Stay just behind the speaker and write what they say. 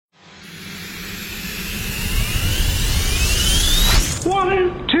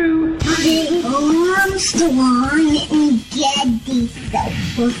The Armstrong Getty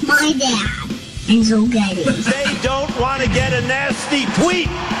Show with my dad. Getty. They don't want to get a nasty tweet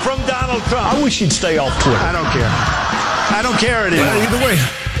from Donald Trump. I wish he'd stay off Twitter. I don't care. I don't care anymore. Either way.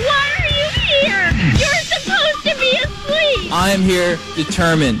 Why are you here? You're supposed to be asleep. I am here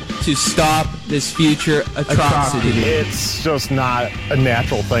determined to stop this future atrocity. It's just not a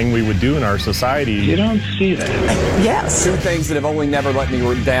natural thing we would do in our society. You don't see that. Yes. Two things that have only never let me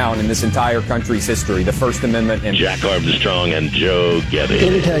down in this entire country's history: the First Amendment and Jack Armstrong and Joe Getty.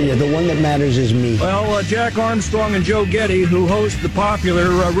 Let me tell you, the one that matters is me. Well, Jack Armstrong and Joe Getty, who host the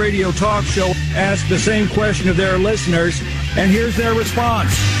popular radio talk show, asked the same question of their listeners, and here's their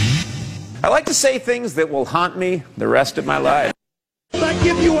response. I like to say things that will haunt me the rest of my life. I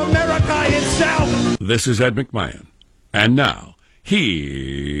give you America itself. This is Ed McMahon. And now,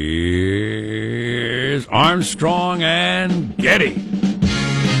 here's Armstrong and Getty.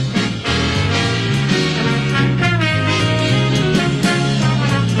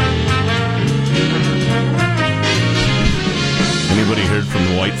 Anybody heard from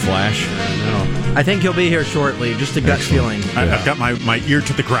the White Flash? No. I think he'll be here shortly. Just a gut feeling. I've got my ear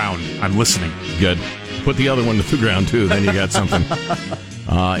to the ground. I'm listening. Good. Put the other one to the ground, too. Then you got something.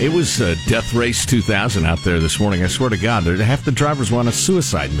 It was Death Race 2000 out there this morning. I swear to God, half the drivers were on a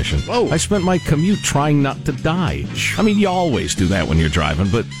suicide mission. Whoa. I spent my commute trying not to die. I mean, you always do that when you're driving,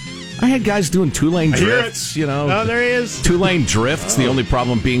 but I had guys doing two-lane drifts, you know. Oh, there he is. Two-lane drifts. The only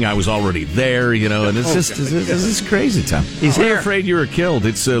problem being I was already there, you know, and it's just crazy time. He's here. Afraid you were killed.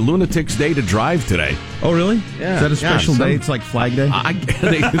 It's Lunatic's Day to Drive today. Oh, really? Yeah. Is that a special day? It's like Flag Day?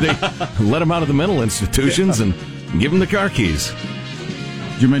 They let them out of the mental institutions and give them the car keys.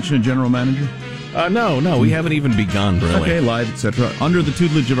 Did you mention a general manager? No, we haven't even begun, really. Okay, live, etc. Under the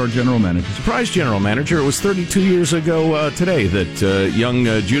tutelage of our general manager. Surprise general manager. It was 32 years ago today that young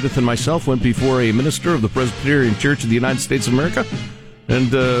Judith and myself went before a minister of the Presbyterian Church of the United States of America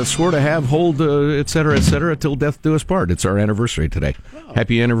and swore to have, hold, etc., till death do us part. It's our anniversary today. Oh.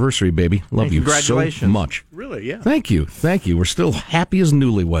 Happy anniversary, baby. Love you so much. Really, yeah. Thank you. We're still happy as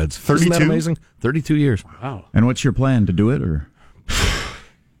newlyweds. 32? Isn't that amazing? 32 years. Wow. And what's your plan, to do it, or...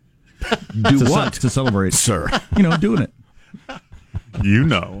 Do what? To celebrate. Sir. You know, doing it. You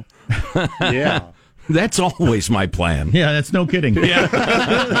know. Yeah. That's always my plan. Yeah, that's no kidding. Yeah.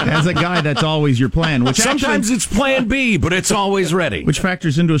 As a guy, that's always your plan. Which sometimes it's plan B, but it's always ready. Which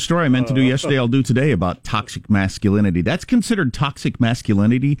factors into a story I meant to do yesterday, I'll do today, about toxic masculinity. That's considered toxic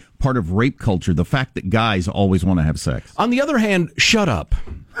masculinity, part of rape culture, the fact that guys always want to have sex. On the other hand, shut up.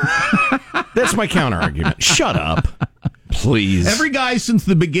 That's my counter-argument. Shut up. Please. Every guy since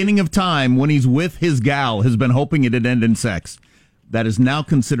the beginning of time, when he's with his gal, has been hoping it'd end in sex. That is now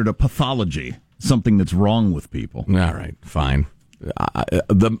considered a pathology, something that's wrong with people. All right, fine.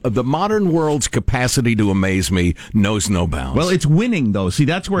 The modern world's capacity to amaze me knows no bounds. Well, it's winning, though. See,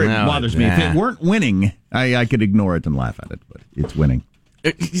 that's where it bothers me. If it weren't winning, I could ignore it and laugh at it, but it's winning.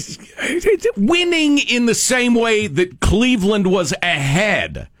 Winning in the same way that Cleveland was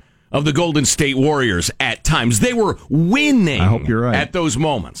ahead of the Golden State Warriors at times. They were winning. I hope you're right. At those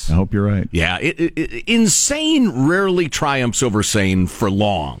moments. I hope you're right. Yeah, insane rarely triumphs over sane for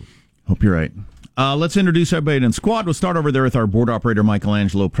long. Hope you're right. Let's introduce everybody in squad. We'll start over there with our board operator,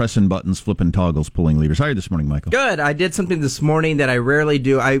 Michelangelo, pressing buttons, flipping toggles, pulling levers. How are you this morning, Michael? Good. I did something this morning that I rarely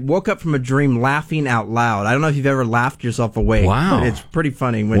do. I woke up from a dream laughing out loud. I don't know if you've ever laughed yourself awake. Wow. But it's pretty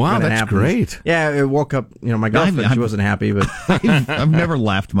funny when it happens. Wow, that's great. Yeah, I woke up, my girlfriend, she wasn't happy, but... I've never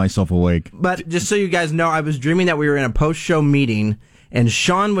laughed myself awake. But just so you guys know, I was dreaming that we were in a post-show meeting, and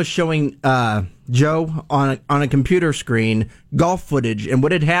Sean was showing Joe on a computer screen golf footage, and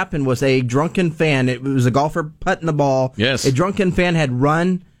what had happened was a drunken fan, it was a golfer putting the ball. Yes. A drunken fan had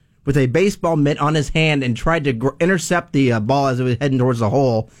run with a baseball mitt on his hand and tried to intercept the ball as it was heading towards the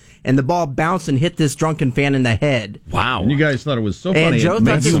hole, and the ball bounced and hit this drunken fan in the head. Wow. And you guys thought it was so funny. And Joe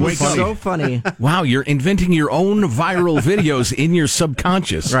thought this was so funny. Wow, you're inventing your own viral videos in your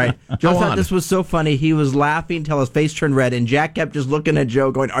subconscious. Right. Joe thought this was so funny. He was laughing until his face turned red, and Jack kept just looking at Joe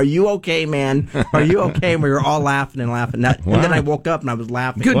going, "Are you okay, man? Are you okay?" And we were all laughing and laughing. And then I woke up and I was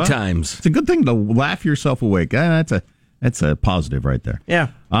laughing. Good times. It's a good thing to laugh yourself awake. That's a positive right there. Yeah.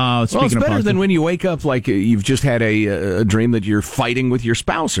 Well, it's better than when you wake up like you've just had a dream that you're fighting with your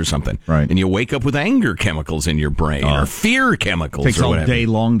spouse or something. Right. And you wake up with anger chemicals in your brain or fear chemicals. Takes all day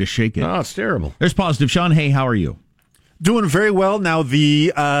long to shake it. Oh, it's terrible. There's positive. Sean, hey, how are you? Doing very well. Now,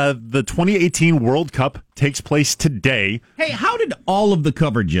 the 2018 World Cup takes place today. Hey, how did all of the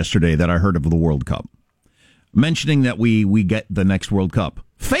coverage yesterday that I heard of the World Cup, mentioning that we get the next World Cup,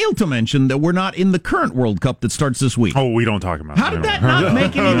 failed to mention that we're not in the current World Cup that starts this week. Oh, we don't talk about it. How did that not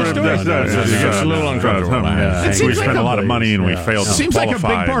make any of the story? It's a little uncomfortable. We spent a lot of money and we failed to Seems qualify.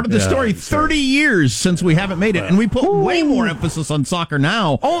 like a big part of the story. 30 years since we haven't made it, and we put way more emphasis on soccer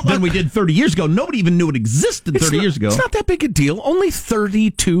now than we did 30 years ago. Nobody even knew it existed 30 years ago. It's not that big a deal. Only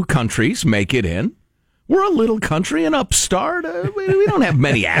 32 countries make it in. We're a little country, an upstart. We don't have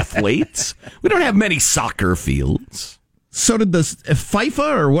many athletes. We don't have many soccer fields. So did the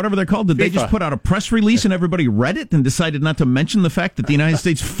FIFA or whatever they're called, did they just put out a press release and everybody read it and decided not to mention the fact that the United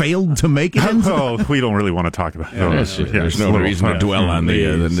States failed to make it? Oh, we don't really want to talk about it. There's no reason to dwell on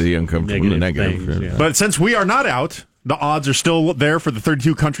the uncomfortable, the negative. Things, But since we are not out, the odds are still there for the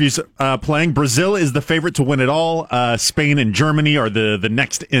 32 countries playing. Brazil is the favorite to win it all. Spain and Germany are the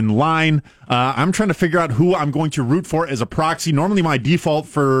next in line. I'm trying to figure out who I'm going to root for as a proxy. Normally my default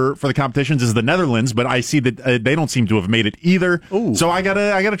for the competitions is the Netherlands, but I see that they don't seem to have made it either. Ooh. So I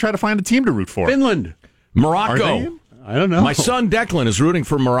gotta try to find a team to root for. Finland. Morocco. I don't know. My son Declan is rooting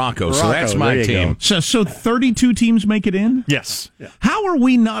for Morocco, so that's my team. So 32 teams make it in? Yes. Yeah. How are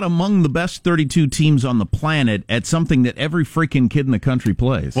we not among the best 32 teams on the planet at something that every freaking kid in the country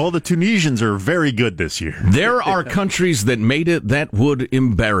plays? Well, the Tunisians are very good this year. There are countries that made it that would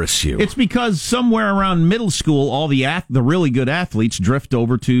embarrass you. It's because somewhere around middle school, all the really good athletes drift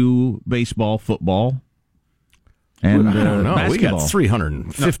over to baseball, football, and I don't know. basketball. We got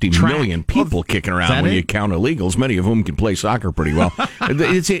 350 million people kicking around when you count illegals, many of whom can play soccer pretty well.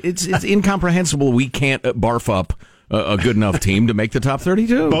 It's incomprehensible we can't barf up a good enough team to make the top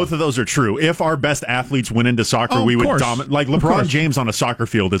 32. Both of those are true. If our best athletes went into soccer, we would dominate. Like LeBron James on a soccer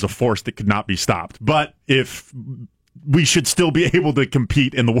field is a force that could not be stopped. But if we should still be able to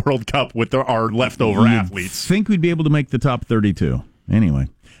compete in the World Cup with our leftover athletes. Think we'd be able to make the top 32. Anyway.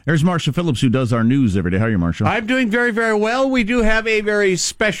 There's Marshall Phillips, who does our news every day. How are you, Marshall? I'm doing very, very well. We do have a very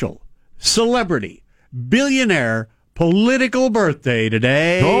special celebrity, billionaire, political birthday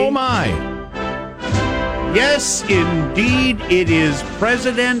today. Oh, my. Yes, indeed. It is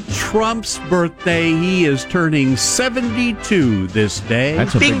President Trump's birthday. He is turning 72 this day.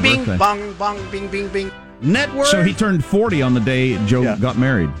 That's a bing, big bing, birthday. bong, bong, bing, bing, bing. Net worth. So he turned 40 on the day Joe got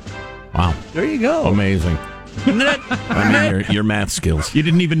married. Wow. There you go. Amazing. Your math skills. You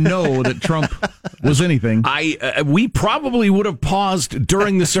didn't even know that Trump was anything. We probably would have paused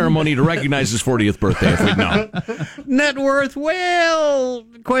during the ceremony to recognize his 40th birthday if we'd known. Net worth, well,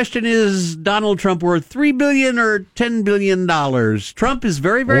 the question is Donald Trump worth $3 billion or $10 billion? Trump is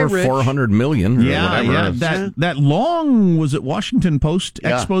very, very rich. Or $400 million or whatever. That long, was it Washington Post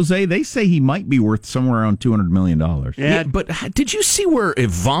expose? They say he might be worth somewhere around $200 million. Yeah, but did you see where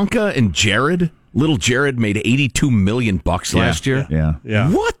Ivanka and Jared... Little Jared made $82 million last year. Yeah.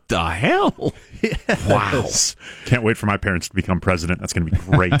 What the hell? Wow. Can't wait for my parents to become president. That's going to be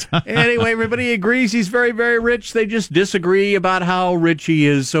great. Anyway, everybody agrees he's very, very rich. They just disagree about how rich he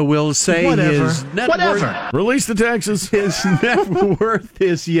is. So we'll say his net worth. Release the taxes. His net worth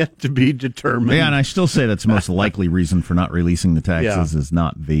is yet to be determined. Yeah, and I still say that's the most likely reason for not releasing the taxes is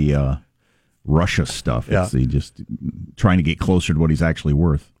not the Russia stuff. It's the just trying to get closer to what he's actually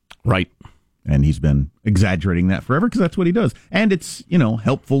worth. Right. And he's been exaggerating that forever because that's what he does. And it's,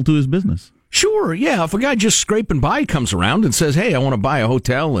 helpful to his business. Sure, yeah. If a guy just scraping by comes around and says, hey, I want to buy a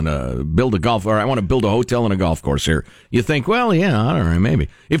hotel and build a golf, or I want to build a hotel and a golf course here, you think, well, yeah, I don't know, maybe.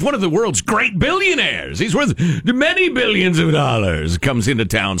 If one of the world's great billionaires, he's worth many billions of dollars, comes into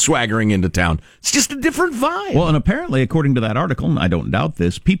town, swaggering into town, it's just a different vibe. Well, and apparently, according to that article, and I don't doubt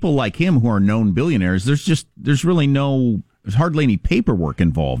this, people like him who are known billionaires, there's hardly any paperwork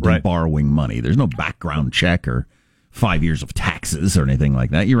involved in borrowing money. There's no background check or 5 years of taxes or anything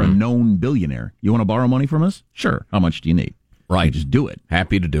like that. You're a known billionaire. You want to borrow money from us? Sure. How much do you need? Right. You just do it.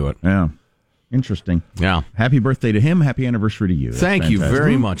 Happy to do it. Yeah. Interesting. Yeah. Happy birthday to him. Happy anniversary to you. Thank you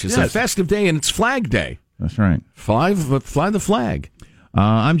very much. It's a festive day, and it's Flag Day. That's right. Fly the flag.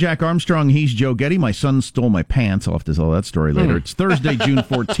 I'm Jack Armstrong. He's Joe Getty. My son stole my pants. I'll have to tell that story later. It's Thursday, June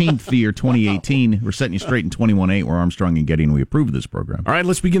 14th, the year 2018. We're setting you straight in 21.8. We're Armstrong and Getty, and we approve of this program. All right,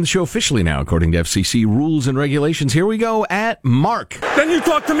 let's begin the show officially now, according to FCC rules and regulations. Here we go at Mark. Then you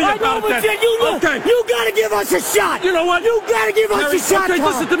talk to me about it. Okay. You gotta give us a shot. You know what? You gotta give us a shot. Okay,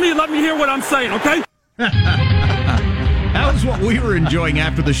 listen to me and let me hear what I'm saying, okay? That was what we were enjoying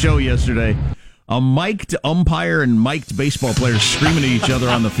after the show yesterday. A mic'd umpire and mic'd baseball players screaming at each other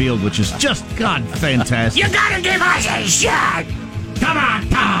on the field, which is just, God, fantastic. You gotta give us a shot. Come on,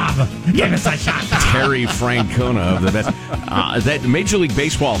 Tom. Give us a shot, Tom. Terry Francona of the best. That Major League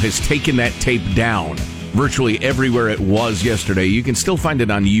Baseball has taken that tape down virtually everywhere it was yesterday. You can still find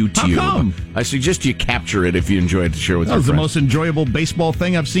it on YouTube. How come? I suggest you capture it if you enjoy it to share with your friends. That was the most enjoyable baseball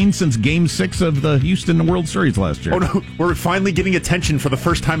thing I've seen since Game 6 of the Houston World Series last year. Oh, no. We're finally getting attention for the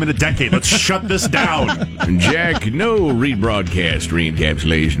first time in a decade. Let's shut this down. Jack, no rebroadcast,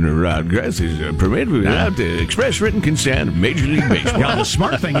 re-encapsulation, or broadcast is permitted without the express written consent of Major League Baseball. Yeah, the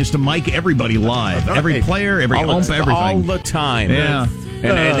smart thing is to mic everybody live. Every player, every ump, everything. All the time. Yeah.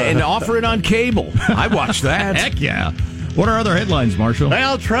 And offer it on cable. I watch that. Heck yeah. What are other headlines, Marshall?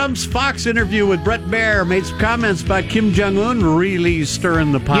 Well, Trump's Fox interview with Brett Baer made some comments about Kim Jong-un, really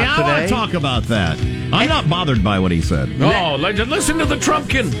stirring the pot today. I want to talk about that. I'm not bothered by what he said. Oh, listen to the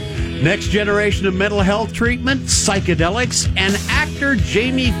Trumpkin. Next generation of mental health treatment, psychedelics, and actor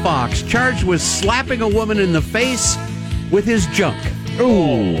Jamie Foxx charged with slapping a woman in the face with his junk.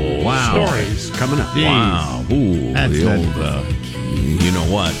 Oh, wow. Stories coming up. Jeez. Wow. Ooh, That's the old, you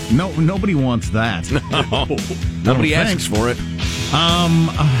know what? No, nobody wants that. Nobody asks for it.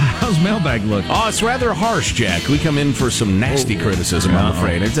 How's mailbag look? Oh, it's rather harsh, Jack. We come in for some nasty criticism, I'm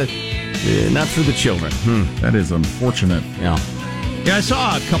afraid. It's not for the children. That is unfortunate. Yeah. Yeah, I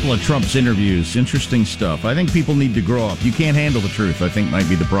saw a couple of Trump's interviews. Interesting stuff. I think people need to grow up. You can't handle the truth, I think might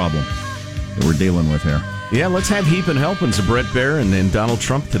be the problem that we're dealing with here. Yeah, let's have heaping helpings of Brett Baer and then Donald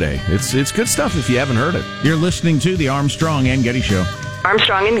Trump today. It's good stuff if you haven't heard it. You're listening to the Armstrong and Getty Show.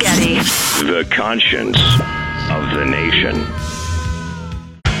 Armstrong and Getty. The conscience of the nation.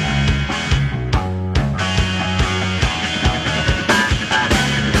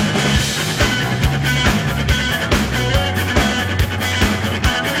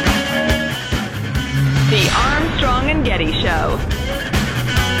 The Armstrong and Getty Show.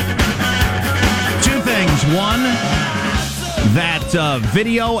 Two things. One, that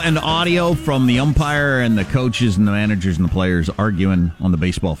video and audio from the umpire and the coaches and the managers and the players arguing on the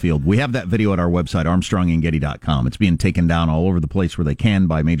baseball field. We have that video at our website, armstrongandgetty.com. It's being taken down all over the place where they can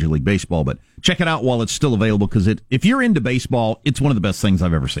by Major League Baseball, but check it out while it's still available, because if you're into baseball, it's one of the best things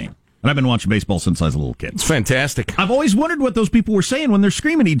I've ever seen. And I've been watching baseball since I was a little kid. It's fantastic. I've always wondered what those people were saying when they're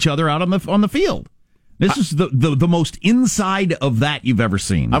screaming at each other out on the field. This is the most inside of that you've ever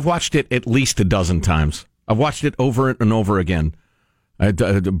seen. I've watched it at least a dozen times. I've watched it over and over again.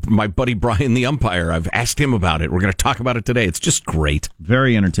 My buddy Brian, the umpire, I've asked him about it. We're going to talk about it today. It's just great.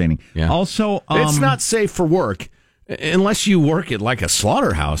 Very entertaining. Yeah. Also, it's not safe for work unless you work at like a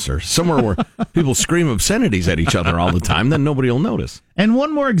slaughterhouse or somewhere where people scream obscenities at each other all the time. Then nobody will notice. And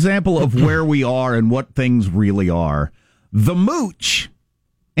one more example of where we are and what things really are. The Mooch,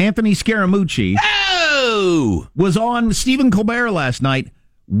 Anthony Scaramucci, was on Stephen Colbert last night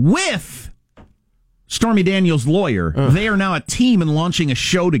with Stormy Daniels' lawyer. They are now a team and launching a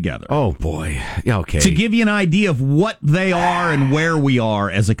show together. Oh, boy. Yeah, okay. To give you an idea of what they are and where we are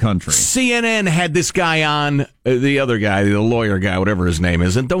as a country. CNN had this guy on, the other guy, the lawyer guy, whatever his name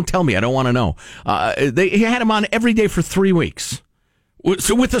is, and don't tell me, I don't want to know. He had him on every day for 3 weeks.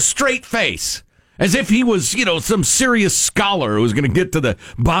 So with a straight face. As if he was, some serious scholar who was going to get to the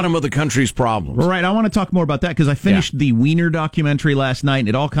bottom of the country's problems. Right, I want to talk more about that because I finished the Wiener documentary last night, and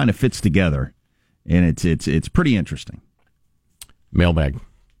it all kind of fits together. And it's pretty interesting. Mailbag.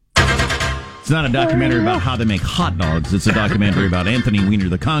 It's not a documentary about how they make hot dogs. It's a documentary about Anthony Weiner,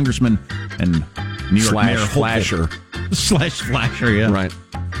 the congressman, and New York Mayor Flasher. Flasher, yeah. Right.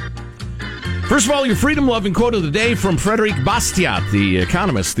 First of all, your freedom-loving quote of the day from Frederic Bastiat, the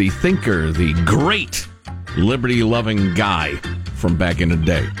economist, the thinker, the great liberty-loving guy from back in the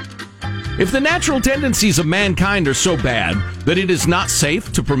day. If the natural tendencies of mankind are so bad that it is not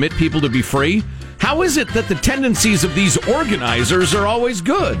safe to permit people to be free, how is it that the tendencies of these organizers are always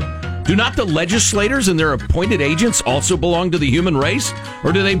good? Do not the legislators and their appointed agents also belong to the human race?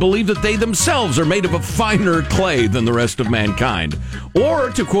 Or do they believe that they themselves are made of a finer clay than the rest of mankind? Or,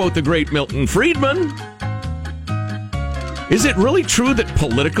 to quote the great Milton Friedman, is it really true that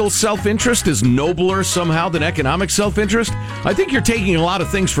political self-interest is nobler somehow than economic self-interest? I think you're taking a lot of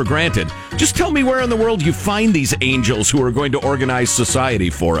things for granted. Just tell me where in the world you find these angels who are going to organize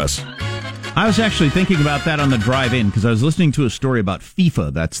society for us. I was actually thinking about that on the drive in because I was listening to a story about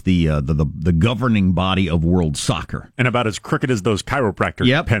FIFA. That's the governing body of world soccer, and about as crooked as those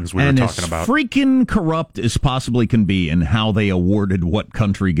chiropractor pens we were talking about. Freaking corrupt as possibly can be in how they awarded what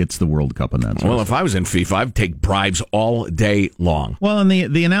country gets the World Cup and that. Well, if I was in FIFA, I'd take bribes all day long. Well, and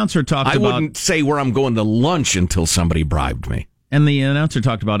the announcer talked about. I wouldn't say where I'm going to lunch until somebody bribed me. And the announcer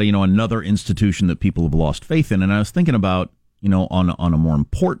talked about another institution that people have lost faith in, and I was thinking about on a more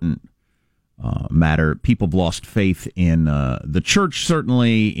important matter. People have lost faith in the church,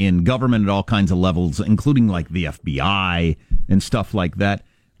 certainly, in government at all kinds of levels, including like the FBI and stuff like that.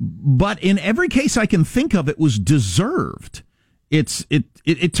 but in every case I can think of, it was deserved.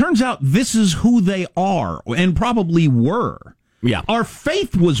 It turns out this is who they are, and probably were. Yeah. Our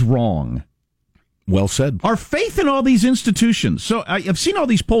faith was wrong. Well said. Our faith in all these institutions. So I've seen all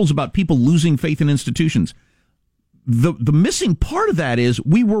these polls about people losing faith in institutions. The missing part of that is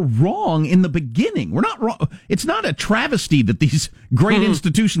we were wrong in the beginning. We're not wrong. It's not a travesty that these great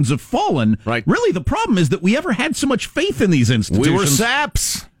institutions have fallen. Right. Really, the problem is that we ever had so much faith in these institutions. We were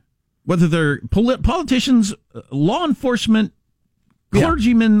saps. Whether they're politicians, law enforcement,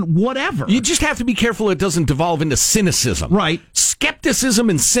 clergymen, whatever. You just have to be careful it doesn't devolve into cynicism. Right. Skepticism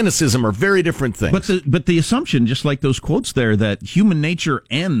and cynicism are very different things. But the assumption, just like those quotes there, that human nature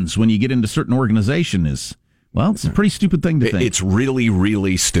ends when you get into certain organization is, well, it's a pretty stupid thing to think. It's really,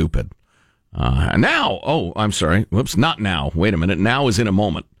 really stupid. I'm sorry. Whoops, not now. Wait a minute. Now is in a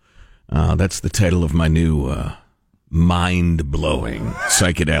moment. That's the title of my new mind-blowing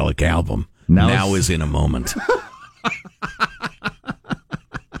psychedelic album. Now is in a moment.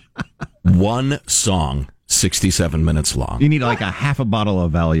 One song, 67 minutes long. You need like a half a bottle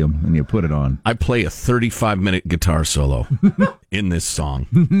of Valium and you put it on. I play a 35-minute guitar solo in this song.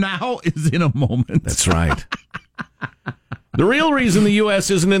 Now is in a moment. That's right. The real reason the U.S.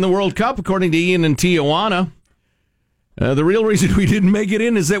 isn't in the World Cup, according to Ian in Tijuana, the real reason we didn't make it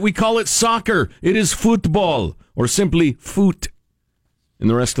in is that we call it soccer. It is football, or simply foot in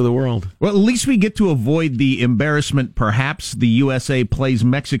the rest of the world. Well, at least we get to avoid the embarrassment. Perhaps the USA plays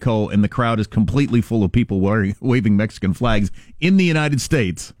Mexico and the crowd is completely full of people waving Mexican flags in the United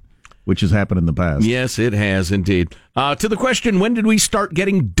States, which has happened in the past. Yes, it has indeed. To the question, when did we start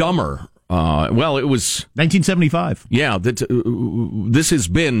getting dumber? Well, it was 1975. Yeah, this has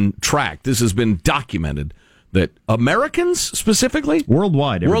been tracked. This has been documented. That Americans, specifically?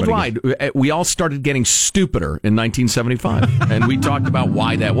 Worldwide, we all started getting stupider in 1975. And we talked about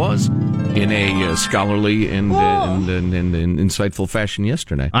why that was in a scholarly and insightful fashion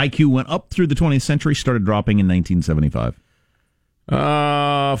yesterday. IQ went up through the 20th century, started dropping in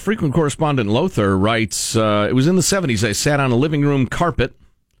 1975. Frequent correspondent Lothar writes, it was in the 70s. I sat on a living room carpet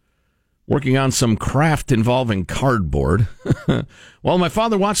working on some craft involving cardboard. While my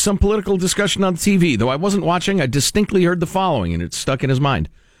father watched some political discussion on TV. Though I wasn't watching, I distinctly heard the following, and it stuck in his mind.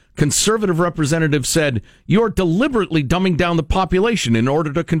 Conservative representative said, "You're deliberately dumbing down the population in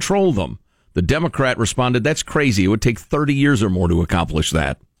order to control them." The Democrat responded, "That's crazy. It would take 30 years or more to accomplish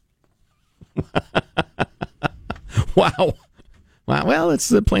that." Wow. Well,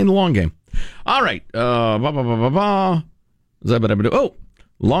 it's playing the long game. All right.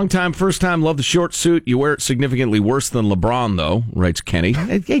 Long time, first time, love the short suit. You wear it significantly worse than LeBron, though, writes Kenny.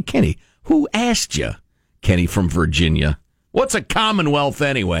 Hey, Kenny, who asked you? Kenny from Virginia. What's a Commonwealth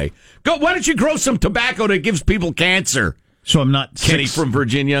anyway? Why don't you grow some tobacco that gives people cancer? So I'm not Kenny from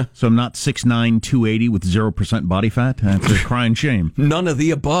Virginia. So I'm not 6'9", 280 with 0% body fat? That's a crying shame. None of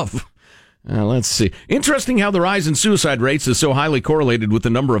the above. Let's see. Interesting how the rise in suicide rates is so highly correlated with the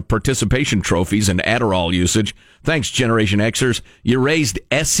number of participation trophies and Adderall usage. Thanks, Generation Xers. You raised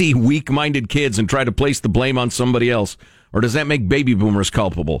SE weak-minded kids and try to place the blame on somebody else. Or does that make baby boomers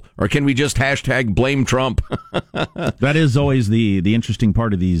culpable? Or can we just hashtag blame Trump? That is always the interesting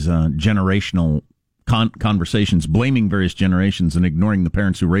part of these generational conversations, blaming various generations and ignoring the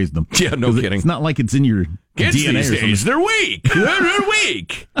parents who raised them. Yeah, no kidding. It's not like it's in your kids DNA these days. They're weak. They're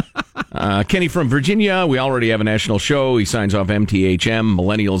weak. Kenny from Virginia. We already have a national show. He signs off MTHM,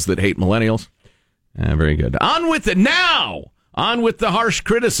 Millennials That Hate Millennials. Very good. On with it now. On with the harsh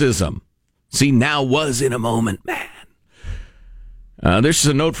criticism. See, now was in a moment, man. This is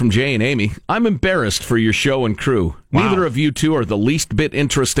a note from Jay and Amy. I'm embarrassed for your show and crew. Wow. Neither of you two are the least bit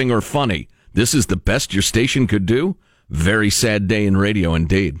interesting or funny. This is the best your station could do? Very sad day in radio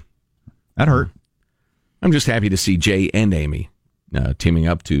indeed. That hurt. I'm just happy to see Jay and Amy teaming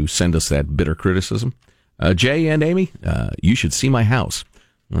up to send us that bitter criticism. Jay and Amy, you should see my house.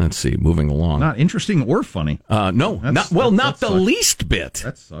 Let's see, moving along. Not interesting or funny. No, not the least bit.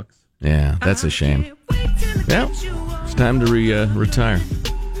 That sucks. Yeah, that's a shame. Well, it's time to retire.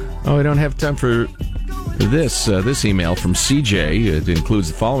 Oh, I don't have time for this email from CJ. It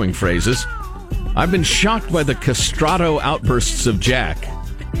includes the following phrases. I've been shocked by the castrato outbursts of Jack.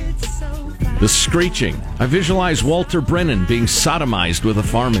 The screeching. I visualize Walter Brennan being sodomized with a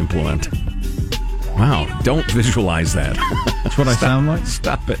farm implement. Wow, don't visualize that. That's what I sound like?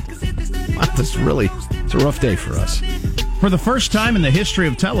 Stop it. Wow, it's a rough day for us. For the first time in the history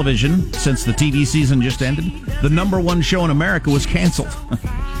of television, since the TV season just ended, the #1 show in America was canceled.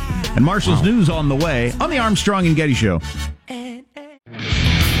 And Marshall's news on the way on the Armstrong and Getty Show.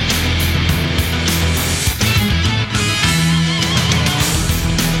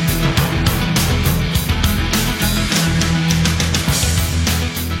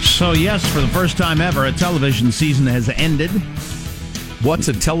 So, yes, for the first time ever, a television season has ended. What's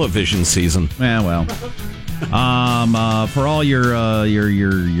a television season? Yeah, well, for all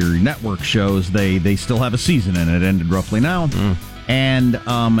your network shows, they still have a season, and it ended roughly now. And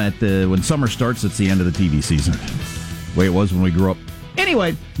when summer starts, it's the end of the TV season. The way it was when we grew up.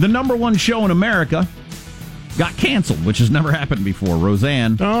 Anyway, the number one show in America got canceled, which has never happened before.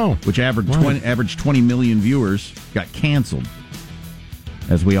 Roseanne, which averaged 20 million viewers, got canceled,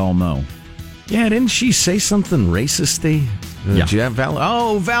 as we all know. Yeah, didn't she say something racist-y? Yeah.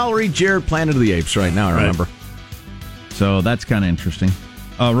 Valerie Jarrett, Planet of the Apes, right now, I remember. So that's kind of interesting.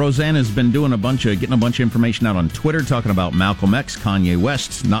 Roseanne has been getting a bunch of information out on Twitter, talking about Malcolm X, Kanye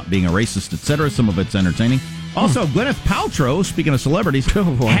West, not being a racist, etc. Some of it's entertaining. Also, Gwyneth Paltrow, speaking of celebrities,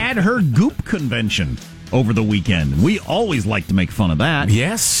 had her Goop convention over the weekend. We always like to make fun of that.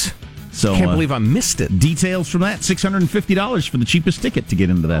 Yes. So can't believe I missed it. Details from that, $650 for the cheapest ticket to get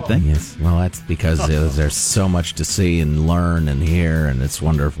into that thing. Yes. Well, that's because there's so much to see and learn and hear, and it's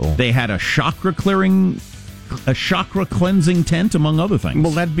wonderful. They had a chakra cleansing tent, among other things.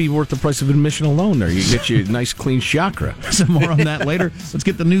 Well, that'd be worth the price of admission alone there. You get your nice, clean chakra. Some more on that later. Let's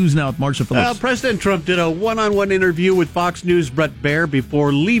get the news now with Marcia Phillips. President Trump did a one-on-one interview with Fox News' Brett Baer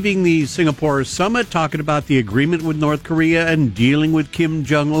before leaving the Singapore summit, talking about the agreement with North Korea and dealing with Kim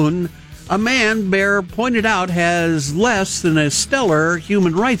Jong-un. A man, Baer pointed out, has less than a stellar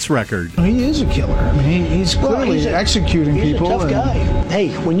human rights record. He is a killer. I mean, he's clearly executing people. He's a tough guy. Hey,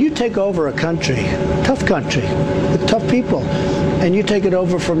 when you take over a country with tough people, and you take it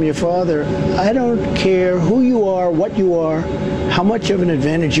over from your father, I don't care who you are, what you are, how much of an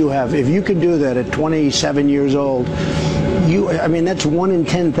advantage you have. If you can do that at 27 years old, that's 1 in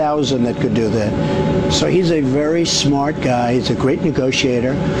 10,000 that could do that. So he's a very smart guy. He's a great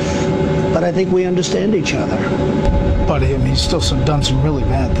negotiator. But I think we understand each other. But he's still done some really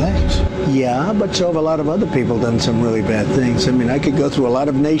bad things. Yeah, but so have a lot of other people done some really bad things. I mean, I could go through a lot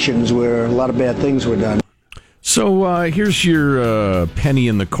of nations where a lot of bad things were done. So here's your penny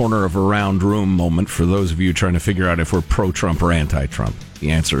in the corner of a round room moment for those of you trying to figure out if we're pro-Trump or anti-Trump.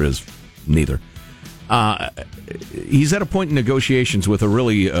 The answer is neither. He's at a point in negotiations with a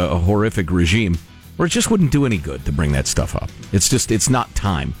really horrific regime where it just wouldn't do any good to bring that stuff up. It's not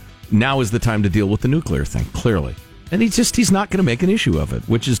time. Now is the time to deal with the nuclear thing, clearly. And he's not going to make an issue of it,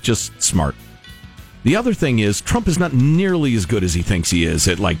 which is just smart. The other thing is, Trump is not nearly as good as he thinks he is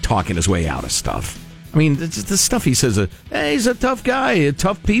at, talking his way out of stuff. I mean, the stuff he says, hey, he's a tough guy,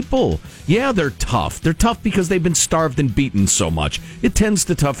 tough people. Yeah, they're tough. They're tough because they've been starved and beaten so much. It tends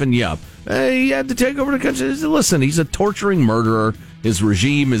to toughen you up. He had to take over the country. Listen, he's a torturing murderer. His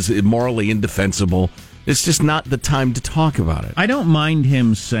regime is morally indefensible. It's just not the time to talk about it. I don't mind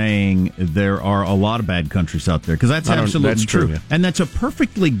him saying there are a lot of bad countries out there, because that's absolutely true. Yeah. And that's a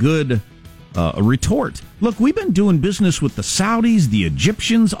perfectly good retort. Look, we've been doing business with the Saudis, the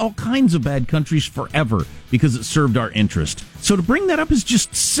Egyptians, all kinds of bad countries forever because it served our interest. So to bring that up is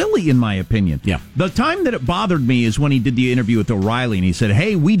just silly, in my opinion. Yeah. The time that it bothered me is when he did the interview with O'Reilly and he said,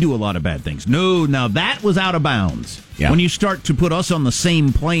 hey, we do a lot of bad things. No, now that was out of bounds. Yeah. When you start to put us on the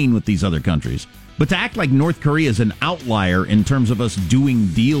same plane with these other countries. But to act like North Korea is an outlier in terms of us doing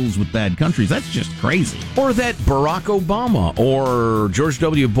deals with bad countries, that's just crazy. Or that Barack Obama or George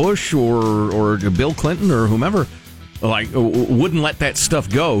W. Bush or Bill Clinton or whomever wouldn't let that stuff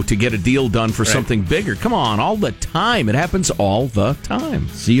go to get a deal done for something bigger. Come on, all the time. It happens all the time.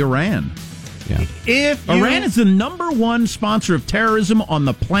 See Iran. Yeah. Iran is the number one sponsor of terrorism on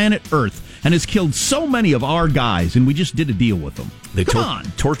the planet Earth and has killed so many of our guys, and we just did a deal with them. They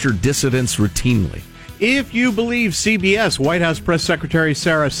torture dissidents routinely. If you believe CBS, White House Press Secretary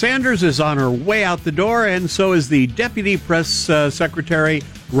Sarah Sanders is on her way out the door, and so is the Deputy Press Secretary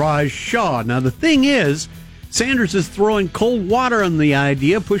Raj Shah. Now, the thing is, Sanders is throwing cold water on the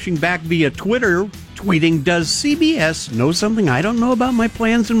idea, pushing back via Twitter, tweeting, does CBS know something I don't know about my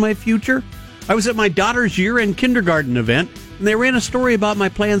plans and my future? I was at my daughter's year-end kindergarten event, and they ran a story about my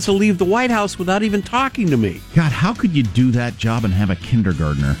plans to leave the White House without even talking to me. God, how could you do that job and have a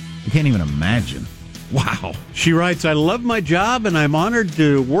kindergartner? I can't even imagine. Wow. She writes, I love my job, and I'm honored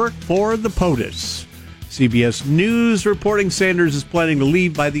to work for the POTUS. CBS News reporting Sanders is planning to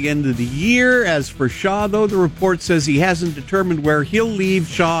leave by the end of the year. As for Shah, though, the report says he hasn't determined where he'll leave.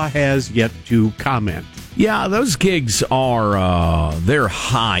 Shah has yet to comment. Yeah, those gigs are, they're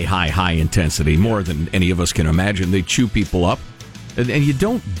high intensity, more than any of us can imagine. They chew people up. And you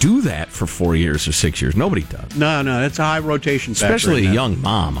don't do that for 4 years or 6 years. Nobody does. No, that's a high rotation factor. Especially a young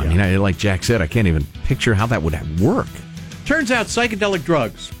mom. I mean, like Jack said, I can't even picture how that would work. Turns out psychedelic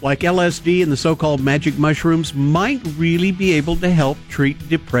drugs like LSD and the so-called magic mushrooms might really be able to help treat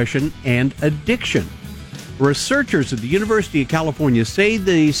depression and addiction. Researchers at the University of California say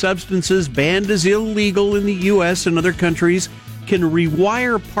the substances banned as illegal in the U.S. and other countries can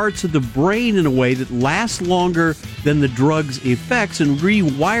rewire parts of the brain in a way that lasts longer than the drug's effects and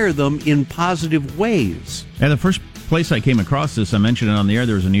rewire them in positive ways. And the first place I came across this, I mentioned it on the air,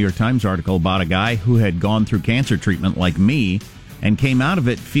 there was a New York Times article about a guy who had gone through cancer treatment like me and came out of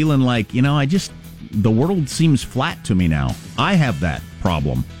it feeling like, the world seems flat to me now. I have that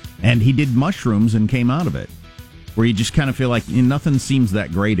problem. And he did mushrooms and came out of it, where you just kind of feel like nothing seems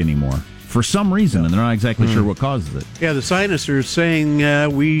that great anymore for some reason, and they're not exactly sure what causes it. Yeah, the scientists are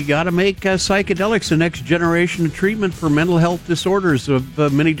saying we got to make psychedelics the next generation of treatment for mental health disorders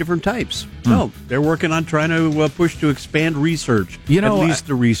of many different types. So they're working on trying to push to expand research, at least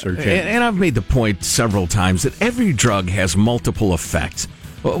the research. And I've made the point several times that every drug has multiple effects.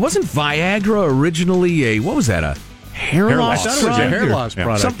 Wasn't Viagra originally a hair loss product? That was a hair loss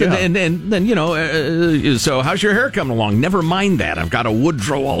product. Something, and then, so how's your hair coming along? Never mind that. I've got a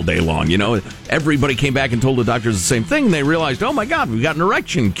Woodrow all day long. Everybody came back and told the doctors the same thing. And they realized, oh my God, we've got an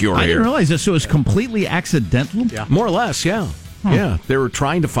erection cure here. I didn't realize this. So it was completely accidental? Yeah. More or less, yeah. Huh. Yeah, they were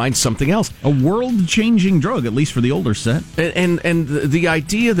trying to find something else. A world-changing drug, at least for the older set. And the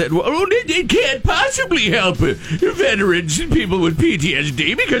idea that, it can't possibly help veterans and people with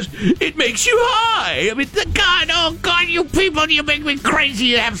PTSD because it makes you high. I mean, God, you people, you make me crazy.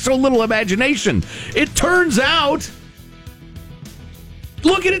 You have so little imagination. It turns out,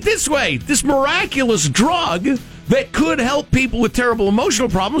 look at it this way, this miraculous drug that could help people with terrible emotional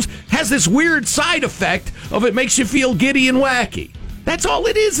problems has this weird side effect of it makes you feel giddy and wacky. That's all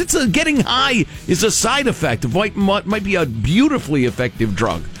it is. Getting high is a side effect of what might be a beautifully effective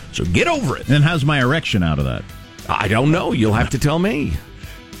drug. So get over it. And how's my erection out of that? I don't know. You'll have to tell me.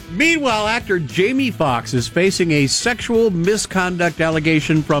 Meanwhile, actor Jamie Foxx is facing a sexual misconduct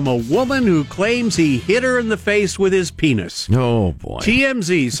allegation from a woman who claims he hit her in the face with his penis. Oh, boy.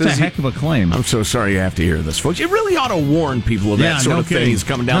 TMZ says... That's a heck of a claim. I'm so sorry you have to hear this, folks. You really ought to warn people of that sort of things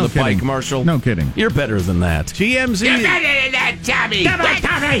coming down the pike, Marshall. No kidding. You're better than that. TMZ... You're better than that, Tommy. Come on,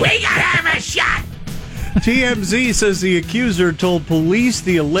 Tommy. We gotta have a shot. TMZ says the accuser told police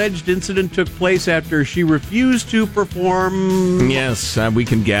the alleged incident took place after she refused to perform... Yes, we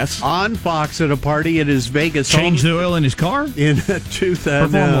can guess. ...on Fox at a party at his Vegas home. Change the oil in his car? In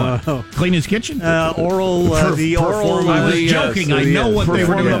 2000... Perform what? Clean his kitchen? The oral... I was joking. I know what they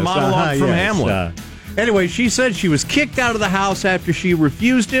were doing. The monologue from Hamlet. Anyway, she said she was kicked out of the house after she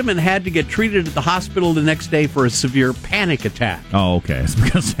refused him and had to get treated at the hospital the next day for a severe panic attack. Oh, okay. I was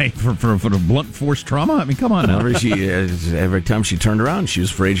going to say, for the blunt force trauma? I mean, come on now. Every time she turned around, she was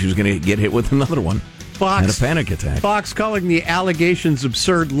afraid she was going to get hit with another one. Had a panic attack. Fox calling the allegations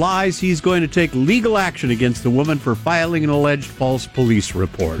absurd lies. He's going to take legal action against the woman for filing an alleged false police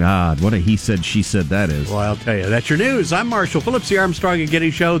report. God, what a he said, she said that is. Well, I'll tell you. That's your news. I'm Marshall Phillips, the Armstrong and Getty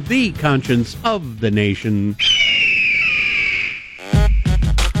Show, the conscience of the nation.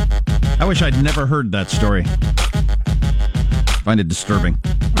 I wish I'd never heard that story. Find it disturbing.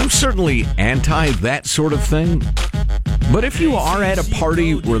 I'm certainly anti that sort of thing. But if you are at a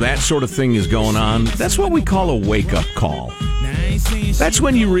party where that sort of thing is going on, that's what we call a wake-up call. That's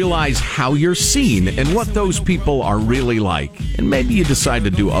when you realize how you're seen and what those people are really like. And maybe you decide to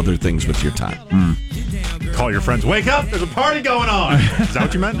do other things with your time. Call your friends. Wake up! There's a party going on. Is that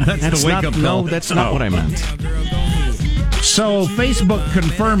what you meant? That's the wake-up call. No, that's not what I meant. So Facebook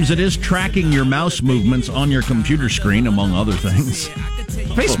confirms it is tracking your mouse movements on your computer screen, among other things.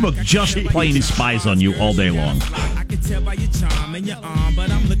 Facebook just plain spies on you all day long.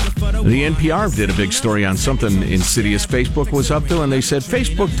 The NPR did a big story on something insidious Facebook was up to, and they said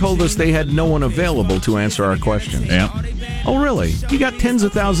Facebook told us they had no one available to answer our questions. Yeah. Oh, really? You got tens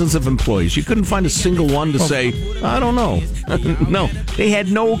of thousands of employees. You couldn't find a single one to say, I don't know. No, they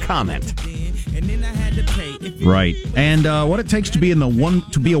had no comment. Right. And what it takes to be a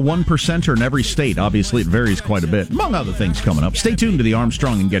 1%er in every state. Obviously, it varies quite a bit. Among other things coming up. Stay tuned to the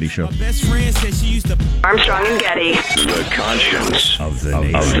Armstrong and Getty Show. Armstrong and Getty. The conscience of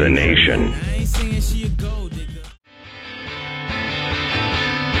the nation.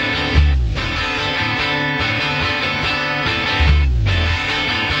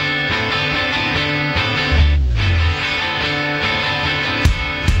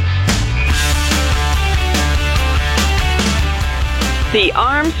 The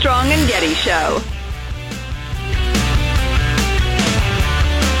Armstrong and Getty Show.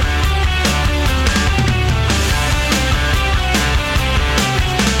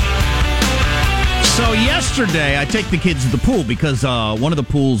 So yesterday, I take the kids to the pool because one of the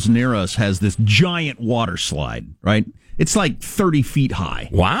pools near us has this giant water slide, right? It's like 30 feet high.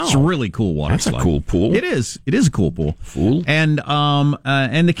 Wow. It's a really cool water slide. That's a cool pool. It is. It is a cool pool. And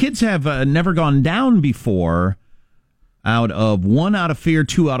the kids have never gone down before out of fear,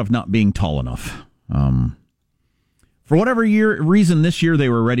 2 out of not being tall enough. For whatever reason, this year they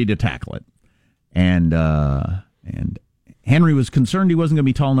were ready to tackle it. And Henry was concerned he wasn't going to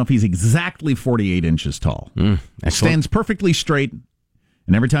be tall enough. He's exactly 48 inches tall. Stands perfectly straight.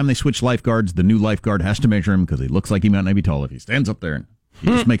 And every time they switch lifeguards, the new lifeguard has to measure him because he looks like he might not be tall if he stands up there and he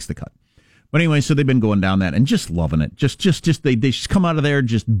just makes the cut. But anyway, so they've been going down that and just loving it. They just come out of there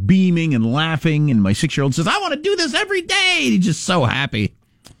just beaming and laughing. And my 6-year-old says, I want to do this every day. And he's just so happy.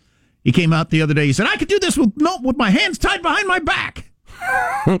 He came out the other day. He said, I could do this with my hands tied behind my back.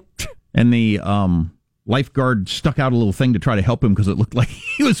 And the lifeguard stuck out a little thing to try to help him because it looked like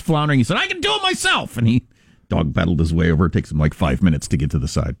he was floundering. He said, I can do it myself. And he dog paddled his way over. It takes him like 5 minutes to get to the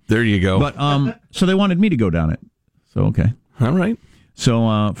side. There you go. But so they wanted me to go down it. So, okay. All right.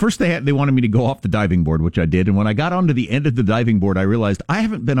 So first they wanted me to go off the diving board, which I did. And when I got onto the end of the diving board, I realized I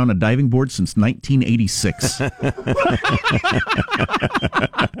haven't been on a diving board since 1986.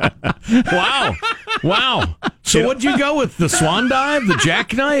 Wow. So what'd you go with? The swan dive? The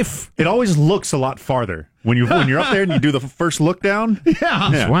jackknife? It always looks a lot farther. When you're up there and you do the first look down.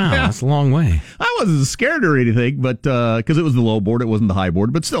 Yeah. Wow, that's a long way. I wasn't scared or anything, but because it was the low board, it wasn't the high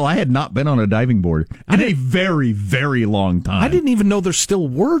board. But still, I had not been on a diving board in a very, very long time. I didn't even know there still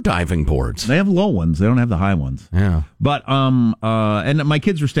were diving boards. They have low ones. They don't have the high ones. Yeah. But and my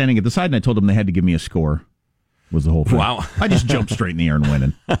kids were standing at the side, and I told them they had to give me a score. Was the whole thing. Wow. I just jumped straight in the air and went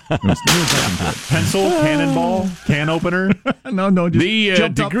in. Pencil, cannonball, can opener. No, just the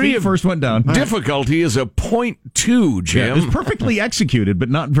jumped degree up, of first went down. Difficulty is a 0.2, Jim. Yeah, it was perfectly executed, but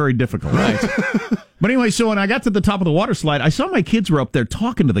not very difficult. Right. But anyway, so when I got to the top of the water slide, I saw my kids were up there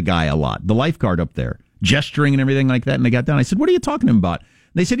talking to the guy a lot, the lifeguard up there, gesturing and everything like that. And they got down. I said, what are you talking to him about? And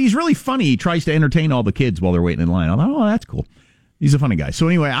they said, he's really funny. He tries to entertain all the kids while they're waiting in line. I thought, oh, that's cool. He's a funny guy. So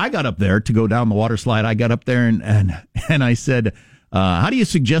anyway, I got up there to go down the water slide. I got up there and I said, how do you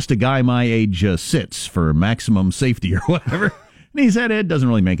suggest a guy my age sits for maximum safety or whatever? And he said, it doesn't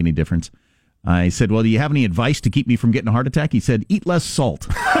really make any difference. I said, well, do you have any advice to keep me from getting a heart attack? He said, eat less salt.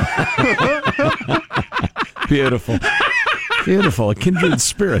 Beautiful. Beautiful. A kindred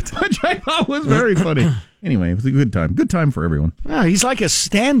spirit. Which I thought was very funny. Anyway, it was a good time. Good time for everyone. Yeah, he's like a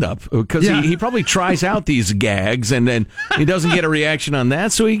stand-up because he probably tries out these gags and then he doesn't get a reaction on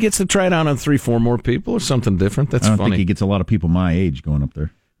that, so he gets to try it out on 3-4 more people or something different. That's I don't funny. think he gets a lot of people my age going up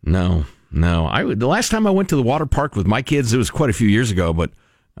there. No. The last time I went to the water park with my kids, it was quite a few years ago, but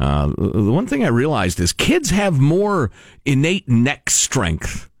the one thing I realized is kids have more innate neck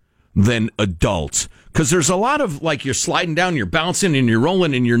strength than adults. Because there's a lot of, like, you're sliding down, you're bouncing, and you're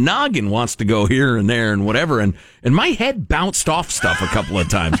rolling, and your noggin wants to go here and there and whatever. And my head bounced off stuff a couple of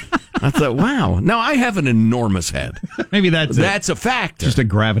times. I thought, wow. Now, I have an enormous head. Maybe that's a factor. Just a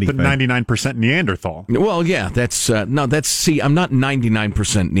gravity But thing. 99% Neanderthal. Well, yeah, I'm not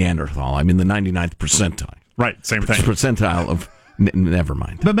 99% Neanderthal. I'm in the 99th percentile. Right, same thing. Percentile of... Never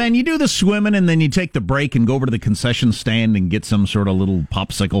mind. But, man, you do the swimming, and then you take the break and go over to the concession stand and get some sort of little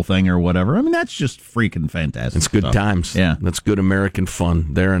popsicle thing or whatever. I mean, that's just freaking fantastic. It's good stuff. times. Yeah. That's good American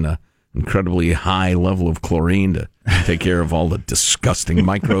fun. They're in an incredibly high level of chlorine to take care of all the disgusting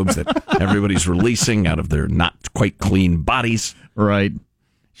microbes that everybody's releasing out of their not quite clean bodies. Right.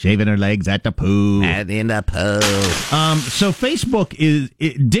 Shaving her legs at the pool. In the pool. So Facebook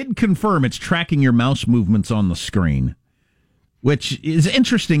did confirm it's tracking your mouse movements on the screen. Which is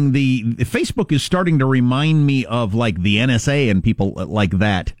interesting. The Facebook is starting to remind me of like the NSA and people like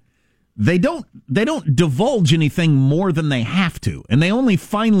that. They don't divulge anything more than they have to, and they only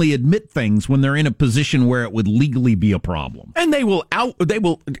finally admit things when they're in a position where it would legally be a problem. And they will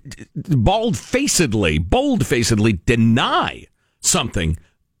bold-facedly deny something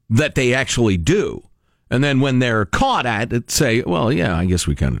that they actually do. And then when they're caught at it, say, well, yeah, I guess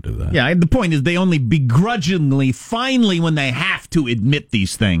we kind of do that. Yeah, the point is they only begrudgingly, finally, when they have to admit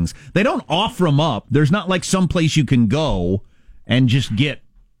these things. They don't offer them up. There's not like some place you can go and just get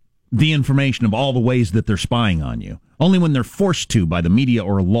the information of all the ways that they're spying on you. Only when they're forced to by the media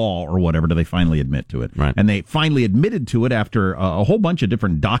or law or whatever do they finally admit to it. Right. And they finally admitted to it after a whole bunch of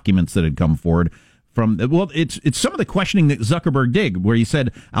different documents that had come forward from, well, it's some of the questioning that Zuckerberg did, where he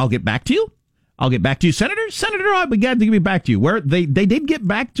said, I'll get back to you. I'll get back to you, Senator. I'll be glad to get back to you. Where they did get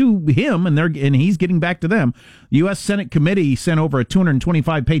back to him, and he's getting back to them. The U.S. Senate committee sent over a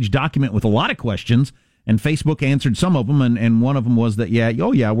 225-page document with a lot of questions, and Facebook answered some of them, and one of them was that,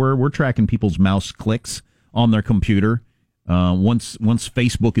 we're tracking people's mouse clicks on their computer once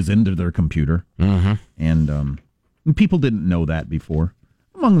Facebook is into their computer. Mm-hmm. And people didn't know that before,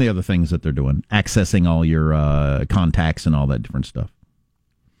 among the other things that they're doing, accessing all your contacts and all that different stuff.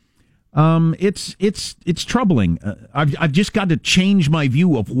 It's troubling. I've just got to change my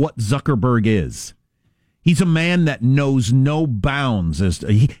view of what Zuckerberg is. He's a man that knows no bounds.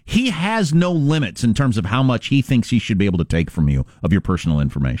 He has no limits in terms of how much he thinks he should be able to take from you of your personal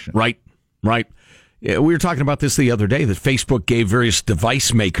information. Right. Yeah, we were talking about this the other day, that Facebook gave various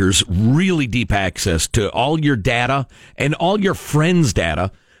device makers really deep access to all your data and all your friends'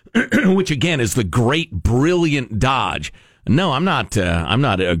 data, which again is the great, brilliant dodge. No, I'm not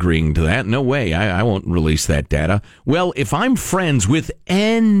agreeing to that. No way. I won't release that data. Well, if I'm friends with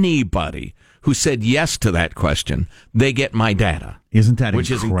anybody who said yes to that question, they get my data. Isn't that which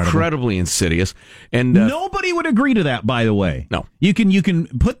incredible? Is incredibly insidious. And nobody would agree to that, by the way. No. You can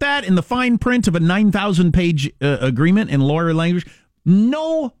put that in the fine print of a 9,000-page agreement in lawyer language.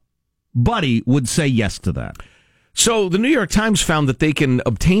 Nobody would say yes to that. So the New York Times found that they can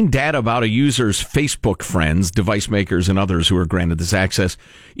obtain data about a user's Facebook friends, device makers, and others who are granted this access,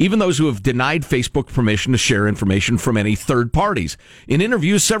 even those who have denied Facebook permission to share information from any third parties. In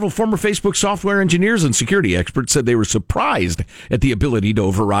interviews, several former Facebook software engineers and security experts said they were surprised at the ability to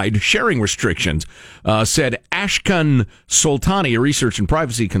override sharing restrictions. Said Ashkan Soltani, a research and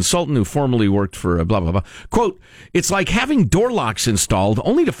privacy consultant who formerly worked for blah, blah, blah. Quote, "It's like having door locks installed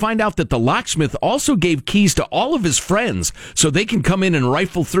only to find out that the locksmith also gave keys to all of his friends so they can come in and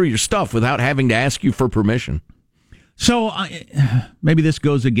rifle through your stuff without having to ask you for permission." So maybe this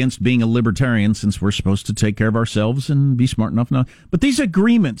goes against being a libertarian, since we're supposed to take care of ourselves and be smart enough now. But these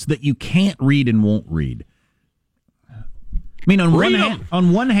agreements that you can't read and won't read. I mean,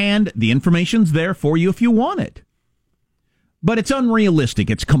 on one hand, the information's there for you if you want it. But it's unrealistic.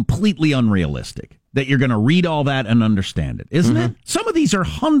 It's completely unrealistic that you're going to read all that and understand it, isn't it? Some of these are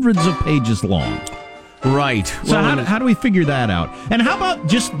hundreds of pages long. Right. So how do we figure that out? And how about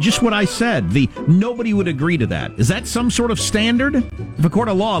just what I said? Nobody would agree to that. Is that some sort of standard? If a court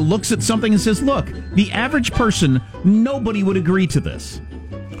of law looks at something and says, look, the average person, nobody would agree to this.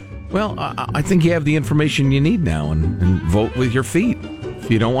 Well, I think you have the information you need now, and vote with your feet.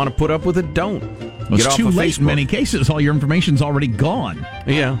 If you don't want to put up with it, don't. Well, it's too late in many cases. All your information's already gone.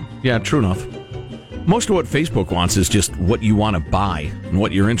 Yeah, true enough. Most of what Facebook wants is just what you want to buy and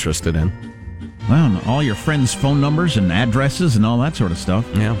what you're interested in. Well, and all your friends' phone numbers and addresses and all that sort of stuff.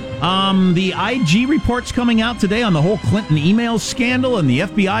 Yeah. The IG report's coming out today on the whole Clinton email scandal and the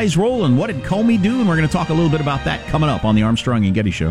FBI's role and what did Comey do, and we're going to talk a little bit about that coming up on the Armstrong and Getty Show.